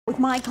With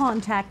my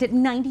contact at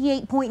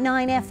 98.9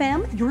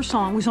 FM, your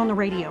song was on the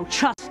radio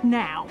just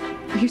now.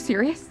 Are you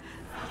serious?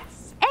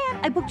 Yes.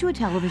 And I booked you a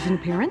television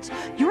appearance.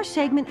 Your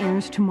segment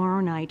airs tomorrow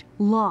night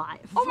live.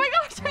 Oh my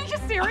gosh, are you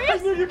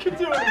serious? I knew you could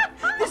do it.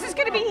 This is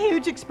going to be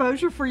huge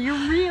exposure for you,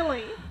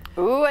 really.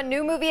 Ooh, a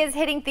new movie is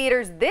hitting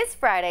theaters this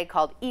Friday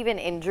called Even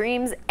in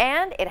Dreams,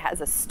 and it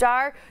has a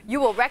star you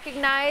will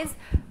recognize,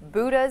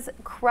 Buddha's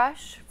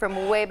crush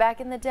from way back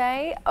in the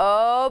day.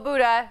 Oh,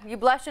 Buddha, you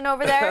blushing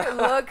over there?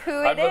 Look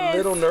who it is. I'm a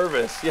little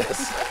nervous,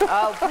 yes.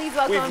 Oh, please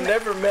welcome. We've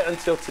never met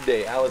until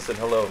today. Allison,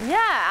 hello. Yeah,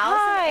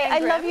 Allison. Hi, I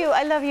love you.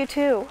 I love you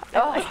too.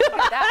 Oh, look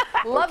at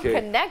that love Okay.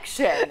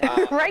 connection.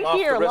 Right I'm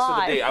here, off the rest live.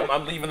 of the day.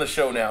 I'm leaving the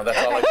show now. That's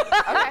all I do.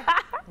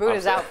 Okay.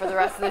 Buddha's out for the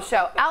rest of the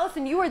show.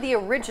 Allison, you are the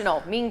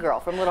original mean girl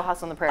from Little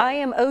House on the Prairie. I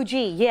am OG,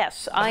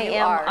 yes. I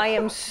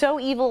am so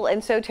evil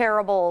and so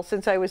terrible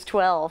since I was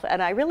 12,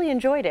 and I really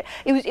enjoyed it.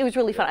 It was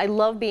really fun. I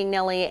love being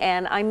Nellie,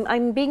 and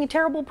I'm being a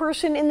terrible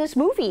person in this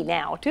movie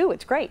now too.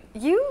 It's great.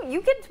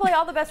 You get to play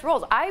all the best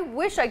roles. I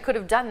wish I could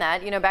have done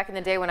that, you know, back in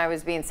the day when I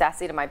was being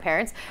sassy to my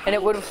parents, and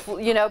it would have,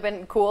 you know,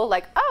 been cool.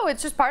 Like, oh,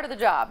 it's just part of the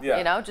job, Yeah.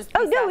 you know, just.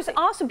 Oh no, it was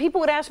awesome. People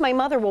would ask my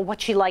mother, well,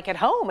 what's she like at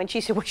home? And she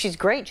said, well, she's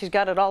great. She's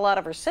got it all out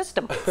of her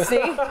system.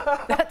 See,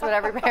 that's what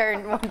every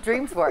parent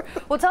dreams for.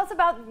 Well, tell us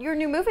about your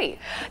new movie.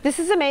 This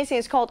is amazing.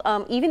 It's called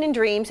Even in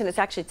Dreams, and it's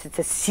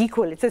a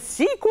sequel. It's a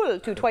sequel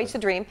to Twice a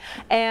Dream.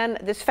 And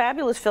this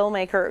fabulous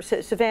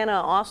filmmaker, Savannah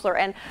Osler,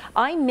 and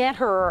I met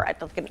her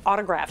at like an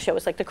autograph show. It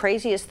was like the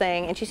craziest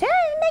thing. And she said,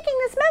 hey, I'm making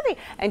this movie.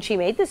 And she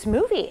made this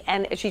movie,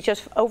 and she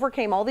just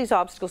overcame all these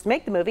obstacles to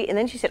make the movie. And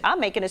then she said,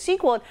 I'm making a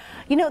sequel. And,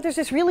 you know, there's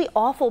this really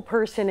awful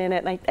person in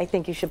it, and I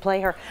think you should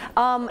play her.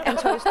 And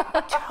so I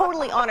was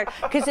totally honored,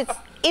 because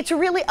it's a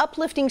really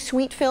uplifting,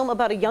 sweet film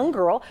about a young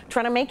girl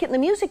trying to make it in the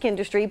music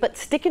industry, but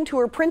sticking to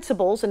her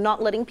principles and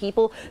not letting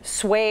people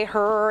sway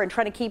her, and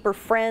trying to keep her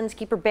friends,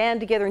 keep her band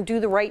together, and do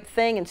the right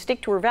thing and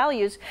stick to her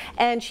values.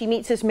 And she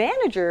meets this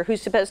manager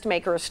who's supposed to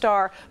make her a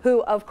star,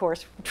 who, of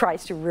course,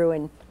 tries to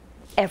ruin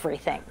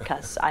everything,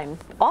 because I'm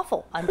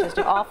awful. I'm just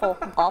an awful,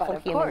 awful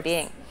human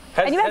being.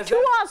 And you have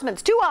two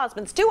Osmonds.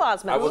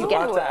 I was You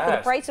get about it to for the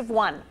ask. price of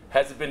one.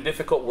 Has it been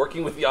difficult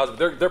working with the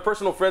Osmonds? They're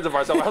personal friends of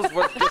ours. I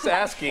was just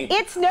asking,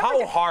 It's never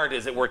how hard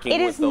is it working It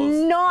with is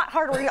those? not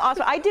hard working with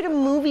Osmond. I did a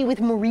movie with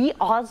Marie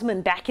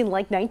Osmond back in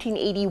like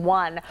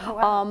 1981. Oh,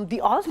 wow. The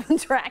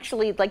Osmonds are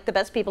actually like the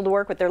best people to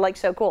work with. They're like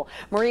so cool.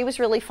 Marie was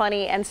really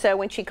funny, and so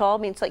when she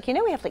called me, it's like, you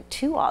know, we have like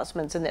two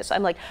Osmonds in this.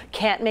 I'm like,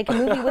 can't make a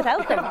movie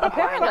without them,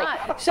 apparently.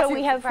 not? So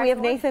we have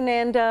Nathan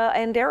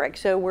and Eric.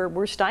 So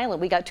we're styling.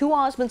 We got two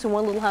Osmonds and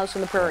one Little House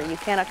on the Prairie. You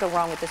cannot go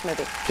wrong with this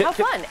movie. How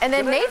fun. And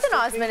then Nathan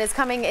Osmond is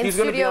coming in He's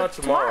gonna be studio on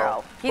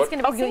tomorrow. He's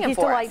going to be singing he's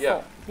for us. delightful.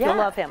 Yeah. You'll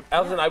love him.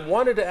 Allison, I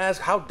wanted to ask,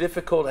 how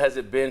difficult has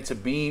it been to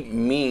be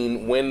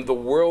mean when the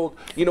world,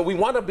 you know, we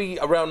want to be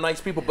around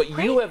nice people, but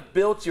you have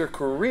built your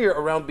career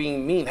around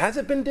being mean. Has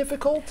it been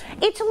difficult?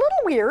 It's a little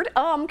weird,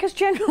 because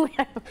generally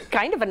I'm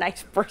kind of a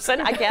nice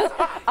person, I guess.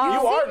 You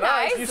are seem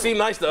nice. nice. You seem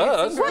nice to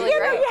us. Well, really you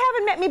know, great. you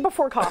haven't met me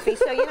before coffee,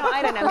 so, you know,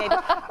 I don't know, maybe.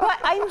 But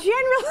I'm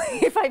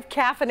generally, if I've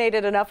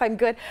caffeinated enough, I'm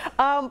good.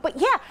 But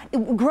yeah,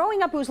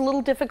 growing up, it was a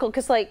little difficult,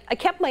 because, like, I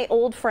kept my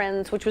old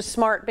friends, which was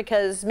smart,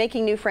 because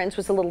making new friends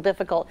was a little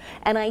difficult.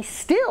 And I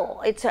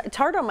still, it's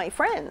hard on my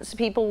friends.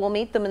 People will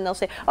meet them and they'll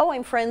say, oh,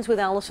 I'm friends with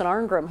Allison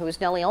Arngrim,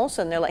 who's Nellie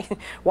Oleson. They're like,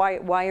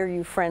 why are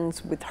you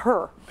friends with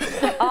her?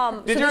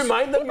 Did you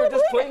remind them you're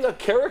just playing a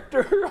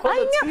character on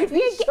a TV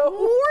show?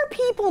 More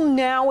people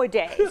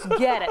nowadays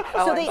get it.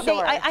 So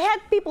I had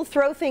people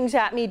throw things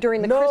at me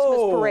during the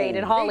Christmas parade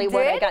in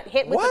Hollywood. I got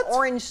hit with an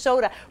orange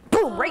soda.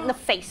 Boom, right in the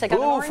face. I got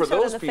an orange for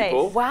soda those in the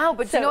people. face. Wow,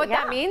 but you know what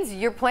that means?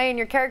 You're playing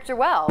your character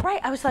well.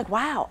 Right, I was like,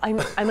 wow, I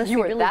must You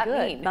be were really that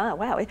good. mean. Oh,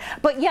 wow.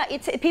 But yeah,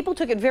 people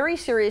took it very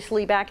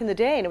seriously back in the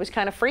day, and it was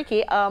kind of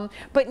freaky.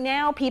 But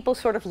now people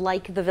sort of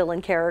like the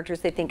villain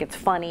characters. They think it's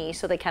funny,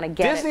 so they kind of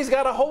get Disney's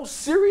got a whole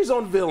series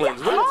on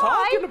villains. What are you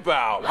talking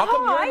about? How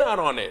come you're not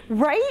on it?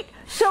 Right?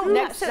 So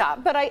Next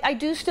up. But I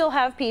do still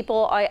have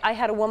people. I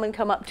had a woman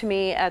come up to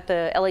me at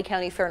the LA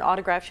County Fair, an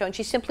autograph show, and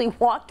she simply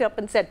walked up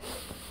and said,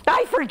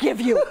 I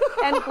forgive you,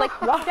 and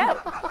like walked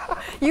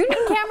out. You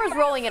need cameras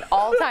rolling at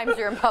all times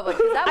you're in public.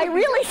 That would I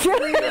really be do.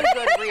 really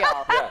good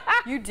reel. Yeah.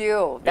 You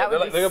do. That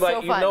would be they're so like,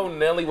 fun. you know,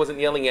 Nellie wasn't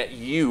yelling at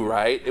you,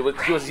 right?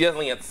 She was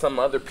yelling at some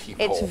other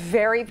people. It's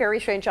very, very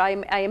strange. I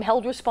am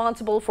held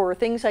responsible for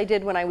things I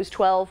did when I was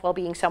 12 while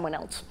being someone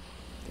else.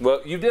 Well,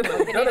 you did a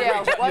great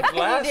job. You've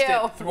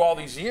lasted through all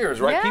these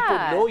years, right? Yeah. People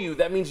know you.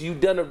 That means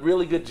you've done a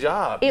really good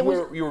job. You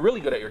were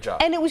really good at your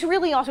job. And it was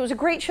really awesome. It was a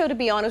great show to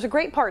be on. It was a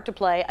great part to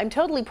play. I'm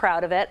totally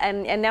proud of it.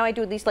 And now I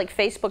do these like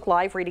Facebook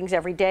Live readings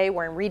every day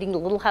where I'm reading the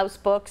Little House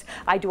books.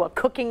 I do a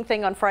cooking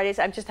thing on Fridays.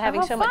 I'm just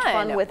having so much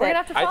fun with We're it. Gonna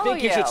have to follow I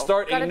think you should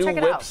start a new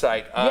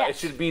website. Yes. It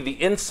should be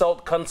the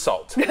Insult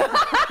Consult.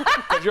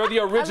 Because you're the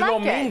original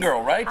mean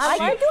girl, right? I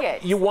like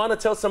it. You want to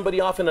tell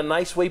somebody off in a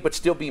nice way but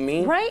still be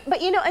mean? Right?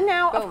 But you know, and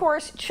now, of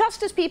course,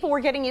 just as people were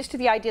getting used to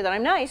the idea that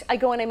I'm nice, I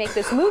go and I make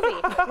this movie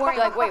where You're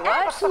like, wait,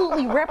 what?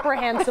 absolutely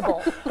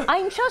reprehensible.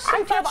 I'm just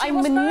so terrible.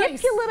 I'm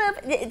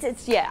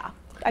manipulative. Yeah.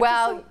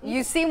 Well,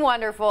 you seem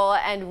wonderful,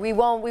 and we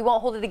won't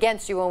hold it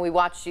against you when we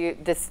watch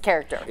this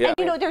character. Yeah. And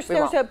you know, there's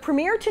a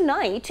premiere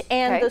tonight,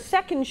 and the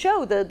second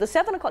show, the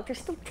 7 o'clock. There's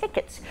still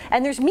tickets,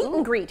 and there's meet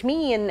and greet.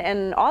 Me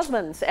and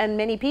Osmonds and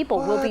many people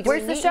will be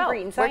doing meet and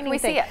greet and signing. Where can we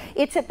see it?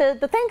 It's at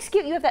the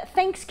Thanksgiving. You have that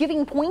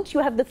Thanksgiving point.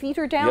 You have the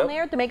theater down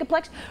there at the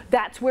Megaplex.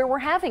 That's where we're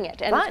having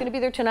it, and it's going to be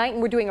there tonight.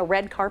 And we're doing a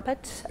red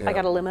carpet. I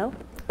got a limo.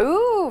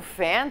 Ooh,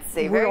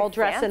 fancy. We're all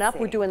dressing up.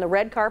 We're doing the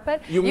red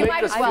carpet. You make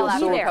us feel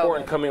so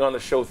important coming on the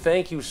show.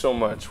 Thank you so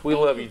much. We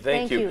love you.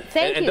 Thank you.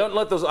 And don't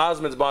let those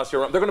Osmonds boss you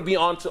around. They're going to be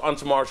on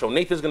tomorrow's show.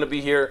 Nathan's going to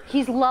be here.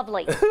 He's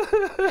lovely.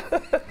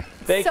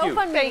 Thank you. So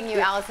fun meeting you,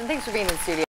 Allison. Thanks for being in the studio.